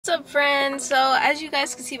What's up, friends? So as you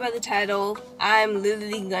guys can see by the title, I'm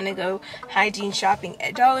literally gonna go hygiene shopping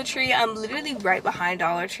at Dollar Tree. I'm literally right behind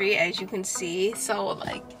Dollar Tree, as you can see, so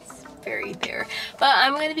like it's very there. But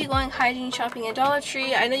I'm gonna be going hygiene shopping at Dollar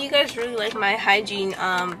Tree. I know you guys really like my hygiene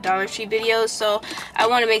Dollar Tree videos, so I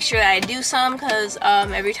want to make sure that I do some because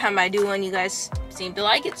every time I do one, you guys seem to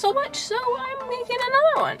like it so much, so I'm making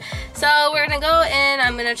another one. So we're gonna go and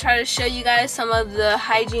I'm gonna try to show you guys some of the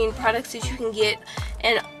hygiene products that you can get.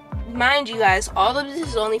 And mind you guys, all of this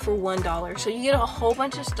is only for $1, so you get a whole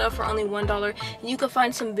bunch of stuff for only $1, and you can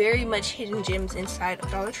find some very much hidden gems inside of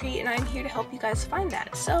Dollar Tree, and I'm here to help you guys find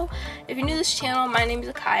that. So if you're new to this channel, my name is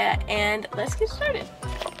Akaya, and let's get started.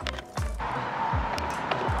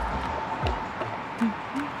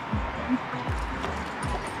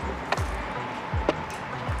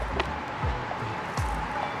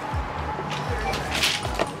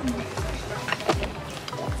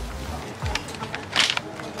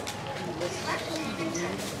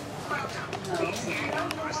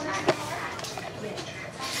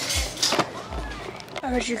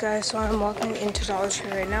 Alright you guys, so I'm walking into Dollar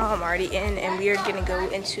Tree right now. I'm already in and we are gonna go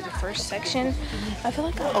into the first section. I feel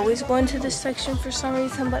like I always go into this section for some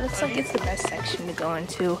reason, but it's like it's the best section to go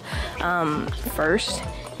into first.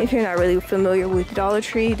 If you're not really familiar with Dollar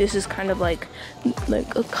Tree, this is kind of like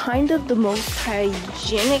a kind of the most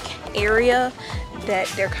hygienic area that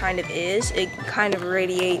there kind of is. It kind of not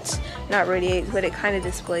radiates, but it kind of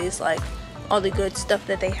displays like all the good stuff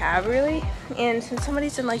that they have, really. And since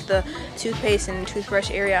somebody's in like the toothpaste and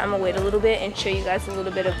toothbrush area, I'm gonna wait a little bit and show you guys a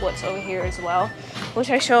little bit of what's over here as well, which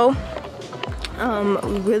I show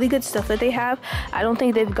really good stuff that they have. I don't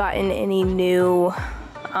think they've gotten any new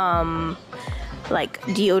like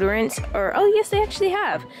deodorants, or oh yes, they actually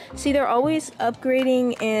have. See, they're always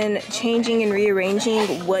upgrading and changing and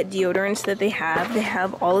rearranging what deodorants that they have. They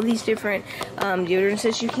have all of these different deodorants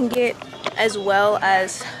that you can get, as well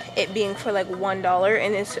as it being for like $1,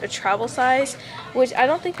 and it's a travel size, which I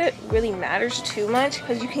don't think that really matters too much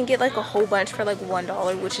because you can get like a whole bunch for like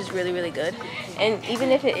 $1, which is really good. And even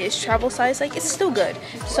if it is travel size, like it's still good.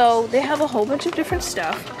 So they have a whole bunch of different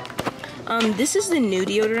stuff. This is the new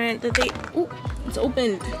deodorant that they, ooh, it's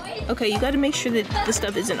opened. Okay, you got to make sure that the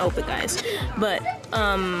stuff isn't open, guys. But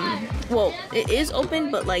well, it is open,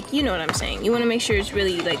 but like, you know what I'm saying, you want to make sure it's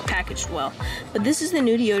really like packaged well. But this is the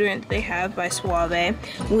new deodorant they have by Suave,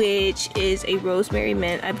 which is a rosemary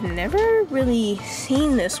mint. I've never really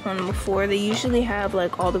seen this one before. They usually have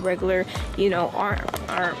like all the regular, you know, Arm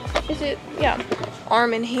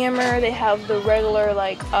and Hammer. They have the regular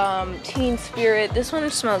like Teen Spirit. This one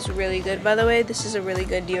smells really good, by the way. This is a really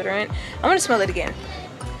good deodorant. I'm gonna smell it again.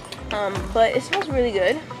 But it smells really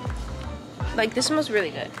good. Like, this smells really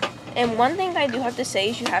good. And one thing I do have to say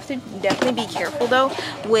is you have to definitely be careful though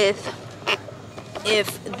with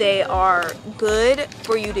if they are good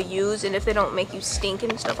for you to use and if they don't make you stink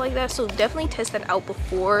and stuff like that. So definitely test that out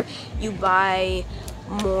before you buy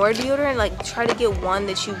more deodorant. Like, try to get one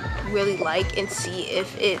that you really like and see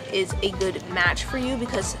if it is a good match for you,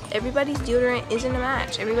 because everybody's deodorant isn't a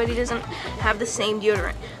match. Everybody doesn't have the same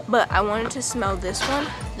deodorant. But I wanted to smell this one,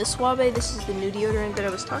 the Suave. This is the new deodorant that I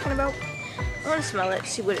was talking about. I want to smell it,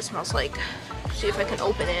 see what it smells like, see if I can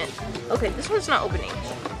open it. Okay, this one's not opening.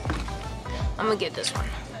 I'm gonna get this one.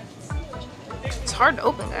 It's hard to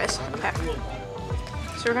open, guys. Okay,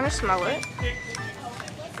 so we're gonna smell it.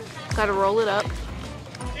 Gotta roll it up.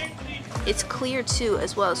 It's clear too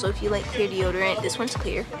as well, so if you like clear deodorant, this one's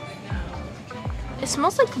clear. It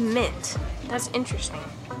smells like mint. That's interesting.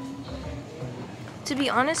 To be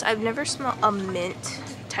honest, I've never smelled a mint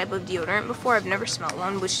type of deodorant before. I've never smelled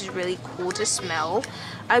one, which is really cool to smell.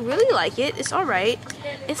 I really like it. It's alright.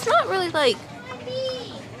 It's not really like,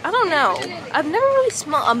 I don't know, I've never really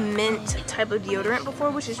smelled a mint type of deodorant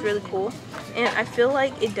before, which is really cool. And I feel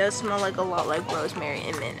like it does smell like a lot like rosemary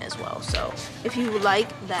and mint as well. So if you like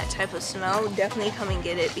that type of smell, definitely come and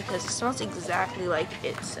get it because it smells exactly like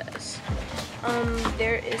it says.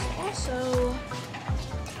 There is also,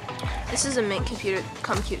 this is a mint cucumber.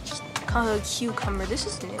 This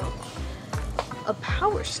is new. A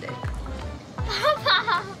power stick.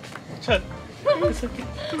 Chad, it's okay.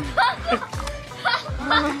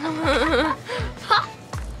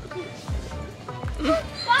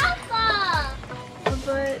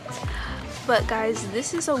 But guys,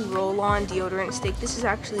 this is a roll-on deodorant stick. This is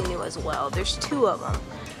actually new as well. There's two of them.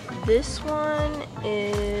 This one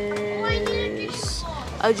is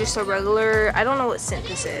just a regular, I don't know what scent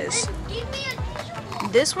this is.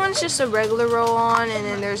 This one's just a regular roll-on, and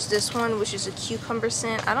then there's this one, which is a cucumber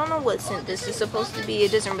scent. I don't know what scent this is supposed to be.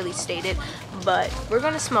 It doesn't really state it, but we're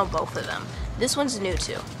gonna smell both of them. This one's new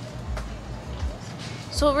too.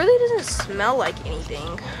 So it really doesn't smell like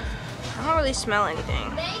anything. I don't really smell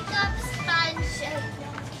anything. Makeup sponge.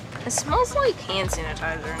 It smells like hand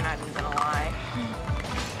sanitizer, not even gonna lie.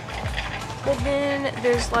 But then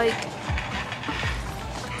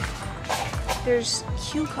there's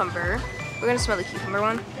cucumber. We're gonna smell the cucumber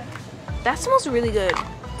one. That smells really good.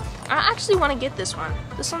 I actually want to get this one.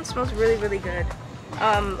 This one smells really, really good.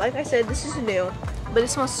 Like I said, this is new, but it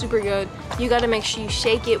smells super good. You gotta make sure you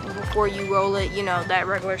shake it before you roll it, you know, that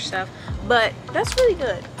regular stuff. But that's really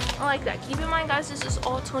good. I like that. Keep in mind, guys, this is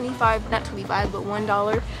all not 25, but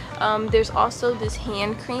 $1. There's also this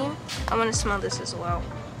hand cream. I want to smell this as well.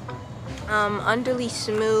 Underly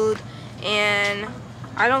smooth, and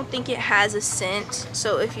I don't think it has a scent.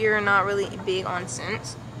 So if you're not really big on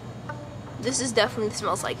scents, this is definitely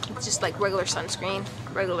smells like just like regular sunscreen,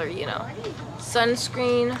 regular, you know,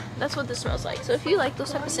 sunscreen. That's what this smells like. So if you like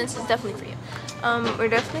those type of scents, it's definitely for you. We're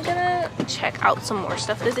definitely gonna check out some more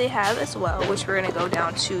stuff that they have as well, which we're gonna go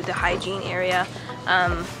down to the hygiene area,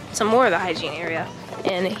 some more of the hygiene area.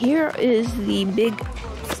 And here is the big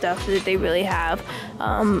stuff that they really have,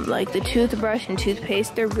 like the toothbrush and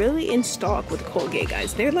toothpaste. They're really in stock with Colgate,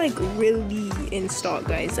 guys. They're like really in stock,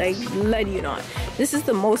 guys. I let you not. This is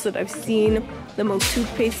the most that I've seen, the most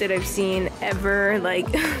toothpaste that I've seen ever,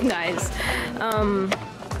 like, guys.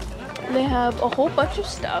 They have a whole bunch of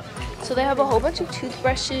stuff. So they have a whole bunch of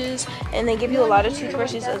toothbrushes, and they give you a lot of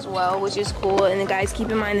toothbrushes as well, which is cool. And guys, keep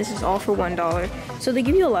in mind, this is all for $1. So they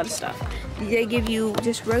give you a lot of stuff. They give you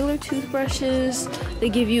just regular toothbrushes. They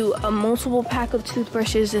give you a multiple pack of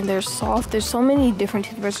toothbrushes, and they're soft. There's so many different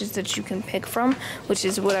toothbrushes that you can pick from, which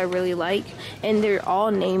is what I really like. And they're all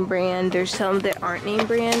name brand. There's some that aren't name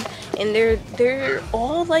brand, and they're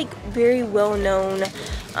all like very well known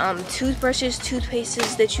toothbrushes,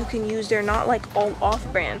 toothpastes that you can use. They're not like all off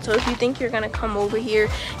brand. So if you think you're gonna come over here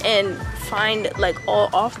and find like all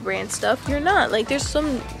off brand stuff, you're not. Like, there's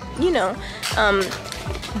some, you know,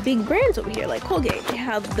 big brands over here like Colgate. They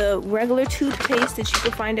have the regular toothpaste that you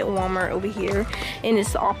can find at Walmart over here, and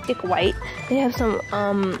it's the Optic White. They have some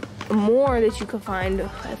more that you can find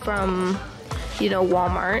from, you know,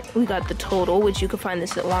 Walmart. We got the Total, which you can find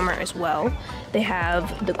this at Walmart as well. They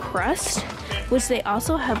have the Crust, which they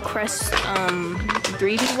also have Crest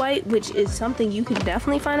 3D White, which is something you can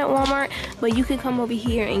definitely find at Walmart, but you can come over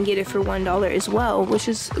here and get it for $1 as well, which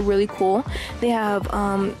is really cool. They have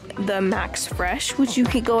the Max Fresh, which you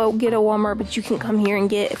could go get at Walmart, but you can come here and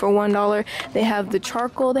get it for $1. They have the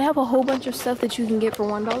charcoal. They have a whole bunch of stuff that you can get for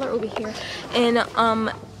 $1 over here, and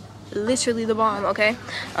literally the bomb. Okay,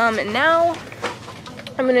 now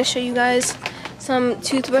I'm gonna show you guys some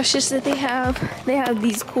toothbrushes that they have. They have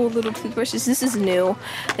these cool little toothbrushes. This is new.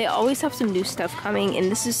 They always have some new stuff coming,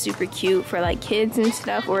 and this is super cute for like kids and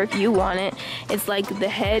stuff, or if you want it. It's like the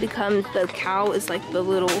head comes, the cow is like the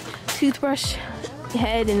little toothbrush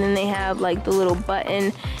head, and then they have like the little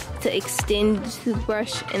button to extend the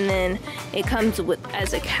toothbrush, and then it comes with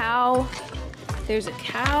as a cow. There's a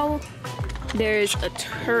cow. There's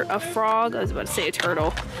a frog. I was about to say a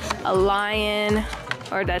turtle. A lion,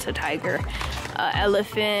 or that's a tiger.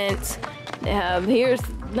 Elephant. They have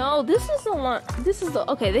this is the lion.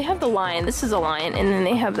 Okay, they have the lion. This is a lion, and then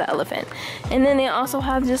they have the elephant, and then they also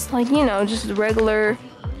have just like, you know, just regular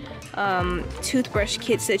toothbrush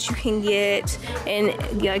kits that you can get. And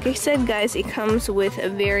like I said, guys, it comes with a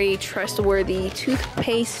very trustworthy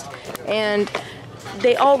toothpaste, and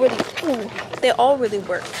they all really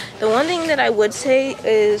work. The one thing that I would say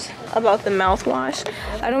is about the mouthwash,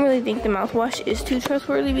 I don't really think the mouthwash is too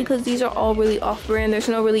trustworthy, because these are all really off-brand. There's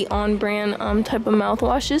no really on-brand type of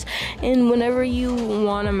mouthwashes. And whenever you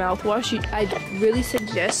want a mouthwash, I really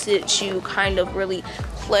suggest that you kind of really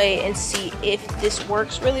play and see if this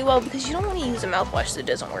works really well, because you don't want to use a mouthwash that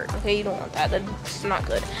doesn't work. Okay, you don't want that. That's not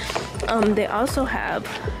good. They also have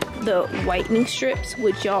the whitening strips,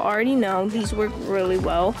 which y'all already know. These work really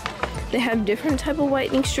well. They have different type of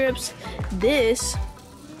whitening strips. This,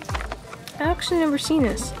 I actually never seen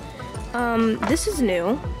this. This is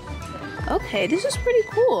new. Okay, this is pretty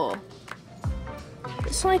cool.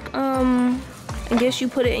 It's like, I guess you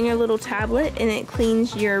put it in your little tablet, and it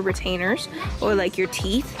cleans your retainers, or like your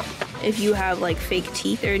teeth, if you have like fake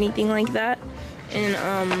teeth or anything like that. And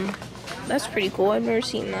that's pretty cool. I've never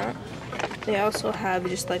seen that. They also have,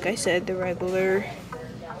 just like I said, the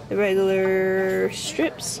regular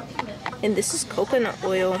strips. And this is coconut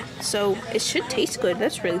oil, so it should taste good.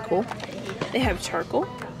 That's really cool. They have charcoal,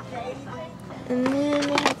 and then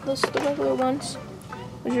they have the regular ones,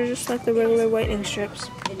 which are just like the regular whitening strips.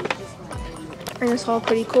 And it's all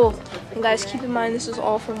pretty cool. And guys, keep in mind, this is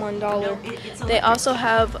all for $1. They also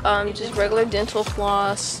have just regular dental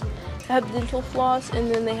floss. They have dental floss,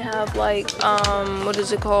 and then they have like what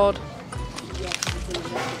is it called?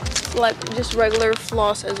 Like just regular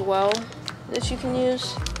floss as well that you can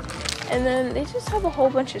use. And then they just have a whole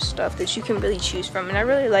bunch of stuff that you can really choose from, and I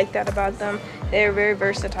really like that about them. They're very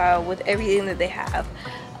versatile with everything that they have.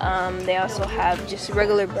 They also have just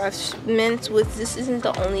regular brush mints, which this isn't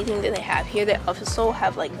the only thing that they have here. They also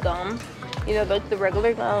have like gum, you know, like the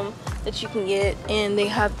regular gum that you can get, and they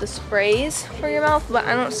have the sprays for your mouth, but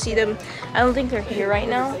I don't see them. I don't think they're here right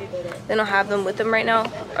now. They don't have them with them right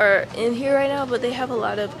now, or in here right now, but they have a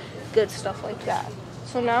lot of good stuff like that.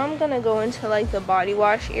 So now I'm gonna go into like the body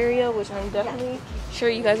wash area, which I'm definitely sure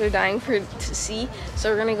you guys are dying to see. So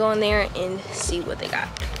we're gonna go in there and see what they got.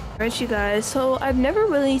 Alright you guys, so I've never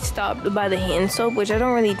really stopped by the hand soap, which I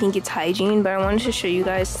don't really think it's hygiene, but I wanted to show you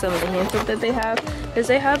guys some of the hand soap that they have, because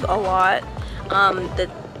they have a lot that,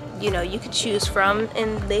 you know, you could choose from,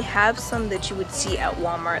 and they have some that you would see at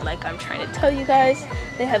Walmart, like I'm trying to tell you guys.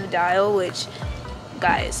 They have Dial, which,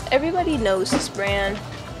 guys, everybody knows this brand.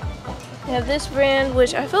 They have this brand,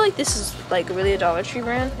 which I feel like this is like really a Dollar Tree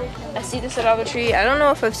brand. I see this at Dollar Tree. I don't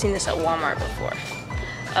know if I've seen this at Walmart before.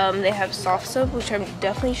 They have soft soap, which I'm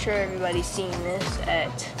definitely sure everybody's seen this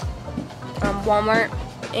at Walmart.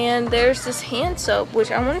 And there's this hand soap,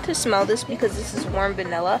 which I wanted to smell this because this is warm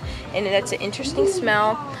vanilla, and it's an interesting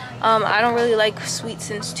smell. I don't really like sweet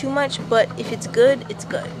scents too much, but if it's good, it's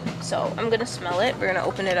good. So I'm gonna smell it. We're gonna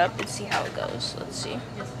open it up and see how it goes. Let's see.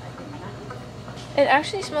 It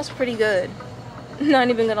actually smells pretty good. Not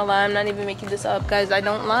even gonna lie, I'm not even making this up, guys. I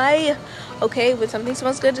don't lie. Okay, when something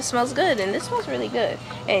smells good, it smells good, and this smells really good.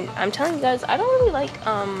 And I'm telling you guys, I don't really like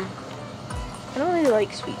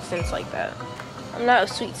sweet scents like that. I'm not a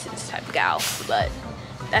sweet scents type of gal, but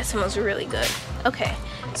that smells really good. Okay,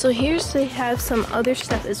 so they have some other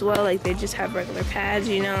stuff as well, like they just have regular pads,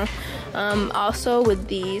 you know. Also with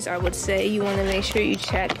these, I would say you want to make sure you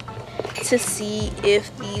check to see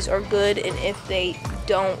if these are good, and if they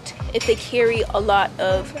carry a lot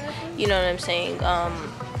of, you know what I'm saying,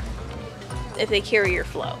 if they carry your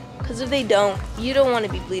flow. Because if they don't, you don't want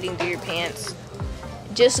to be bleeding through your pants.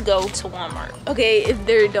 Just go to Walmart, okay? If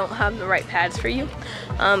they don't have the right pads for you,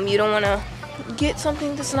 you don't want to get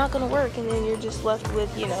something that's not going to work, and then you're just left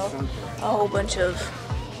with, you know, a whole bunch of,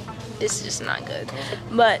 it's just not good.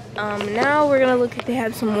 But now we're gonna look at, they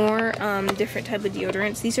have some more different type of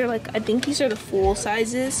deodorants. These are like, I think these are the full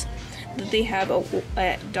sizes that they have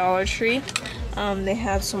at Dollar Tree. They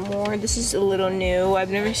have some more. This is a little new. I've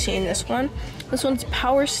never seen this one. This one's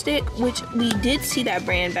Power Stick, which we did see that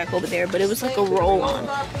brand back over there, but it was like a roll-on.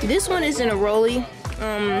 This one isn't a rollie.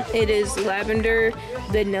 It is lavender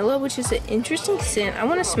vanilla, which is an interesting scent. I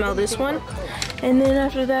want to smell this one. And then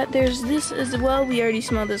after that, there's this as well. We already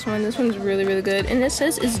smelled this one. This one's really, really good. And it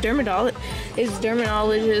says it's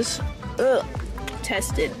dermatologist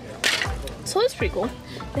tested. So it's pretty cool.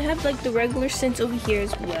 They have like the regular scents over here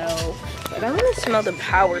as well. But I want to smell the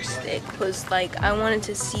Power Stick, because like I wanted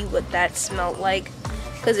to see what that smelled like,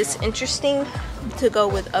 because it's interesting to go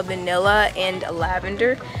with a vanilla and a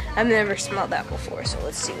lavender. I've never smelled that before, so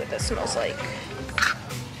let's see what that smells like.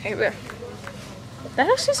 Hey, bro. That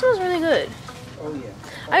actually smells really good. Oh yeah.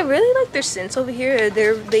 I really like their scents over here.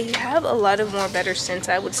 They have a lot of more better scents,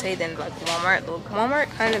 I would say, than like Walmart. Walmart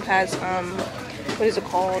kind of has what is it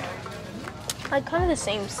called? Like kind of the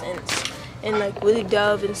same scents, and like Willy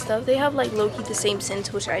Dove and stuff. They have like low-key the same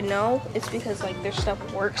scents, which I know it's because like their stuff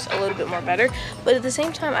works a little bit more better. But at the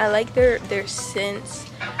same time, I like their scents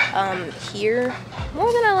here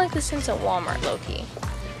more than I like the scents at Walmart, low-key.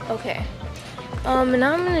 Okay. And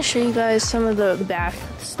now I'm gonna show you guys some of the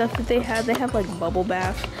bath stuff that they have. They have like bubble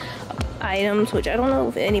bath items, which I don't know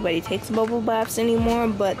if anybody takes bubble baths anymore,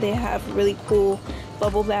 but they have really cool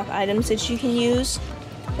bubble bath items that you can use.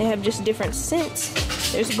 They have just different scents.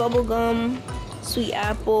 There's bubble gum, sweet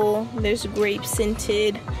apple, there's grape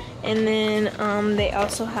scented, and then they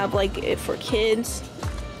also have like it for kids.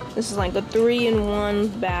 This is like a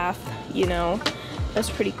 3-in-1 bath, you know. That's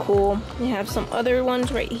pretty cool. They have some other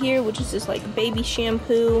ones right here, which is just like baby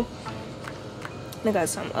shampoo. They got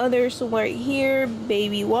some others right here,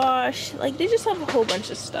 baby wash. Like they just have a whole bunch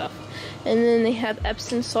of stuff. And then they have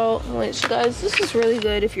Epsom salt, which, guys, this is really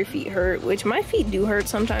good if your feet hurt, which my feet do hurt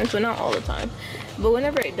sometimes, but not all the time. But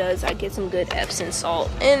whenever it does, I get some good Epsom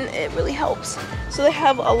salt, and it really helps. So they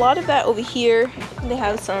have a lot of that over here. They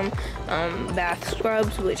have some bath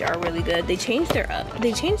scrubs, which are really good. They changed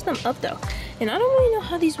them up though, and I don't really know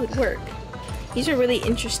how these would work. These are really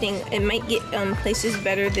interesting. It might get places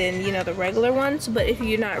better than, you know, the regular ones, but if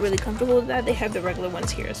you're not really comfortable with that, they have the regular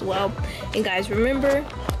ones here as well. And guys, remember,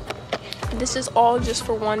 This is all just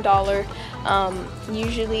for $1.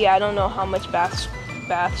 Usually I don't know how much bath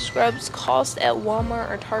scrubs cost at Walmart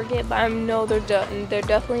or Target, but I know they're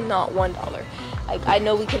definitely not $1. I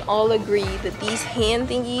know we can all agree that these hand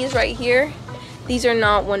thingies right here, these are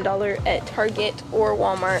not $1 at Target or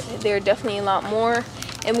Walmart. They're definitely a lot more.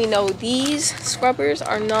 And we know these scrubbers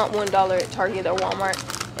are not $1 at Target or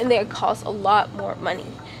Walmart, and they cost a lot more money.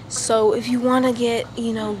 So if you want to get,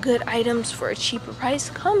 you know, good items for a cheaper price,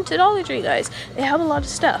 come to Dollar Tree, guys. They have a lot of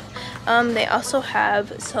stuff. They also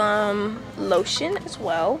have some lotion as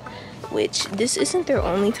well, which this isn't their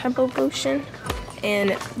only type of lotion.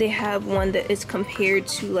 And they have one that is compared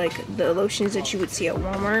to like the lotions that you would see at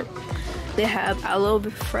Walmart. They have aloe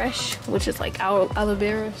fresh, which is like aloe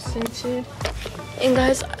vera scented. And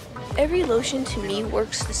guys, every lotion to me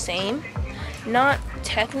works the same. Not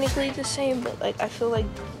technically the same, but like I feel like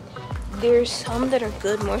there's some that are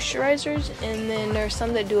good moisturizers, and then there's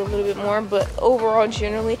some that do a little bit more, but overall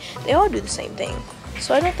generally they all do the same thing.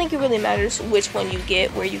 So I don't think it really matters which one you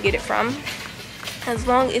get, where you get it from. As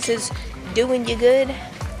long as it's doing you good,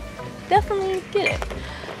 definitely get it.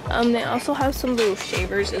 They also have some little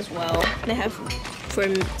shavers as well. They have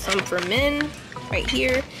some for men right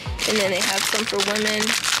here, and then they have some for women.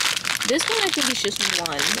 This one I think is just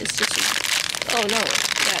one. It's just, oh no,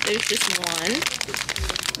 yeah, there's just one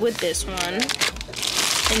with this one,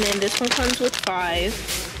 and then this one comes with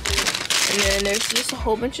 5, and then there's just a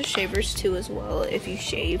whole bunch of shavers too as well if you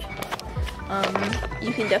shave.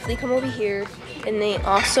 You can definitely come over here, and they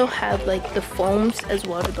also have like the foams as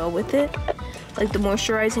well to go with it, like the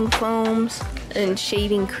moisturizing foams and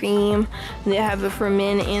shaving cream. They have it for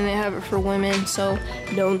men and they have it for women, so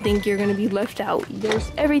don't think you're gonna be left out.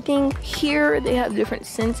 There's everything here. They have different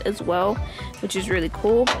scents as well, which is really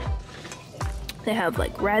cool. They have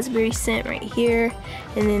like raspberry scent right here,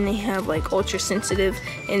 and then they have like ultra sensitive,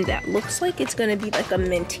 and that looks like it's gonna be like a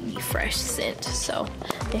minty fresh scent, so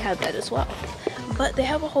they have that as well. But they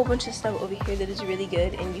have a whole bunch of stuff over here that is really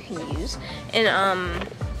good and you can use. And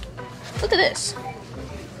look at this.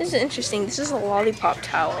 This is interesting. This is a lollipop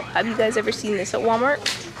towel. Have you guys ever seen this at Walmart?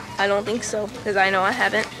 I don't think so, because I know I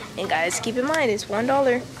haven't. And guys, keep in mind it's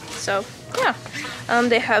 $1. So yeah.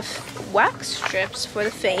 They have wax strips for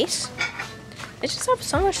the face. They just have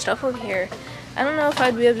so much stuff over here. I don't know if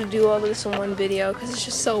I'd be able to do all of this in one video because it's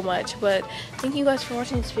just so much, but thank you guys for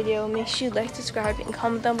watching this video. Make sure you like, subscribe, and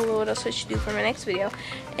comment down below what else I should do for my next video.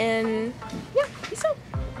 And yeah, peace out.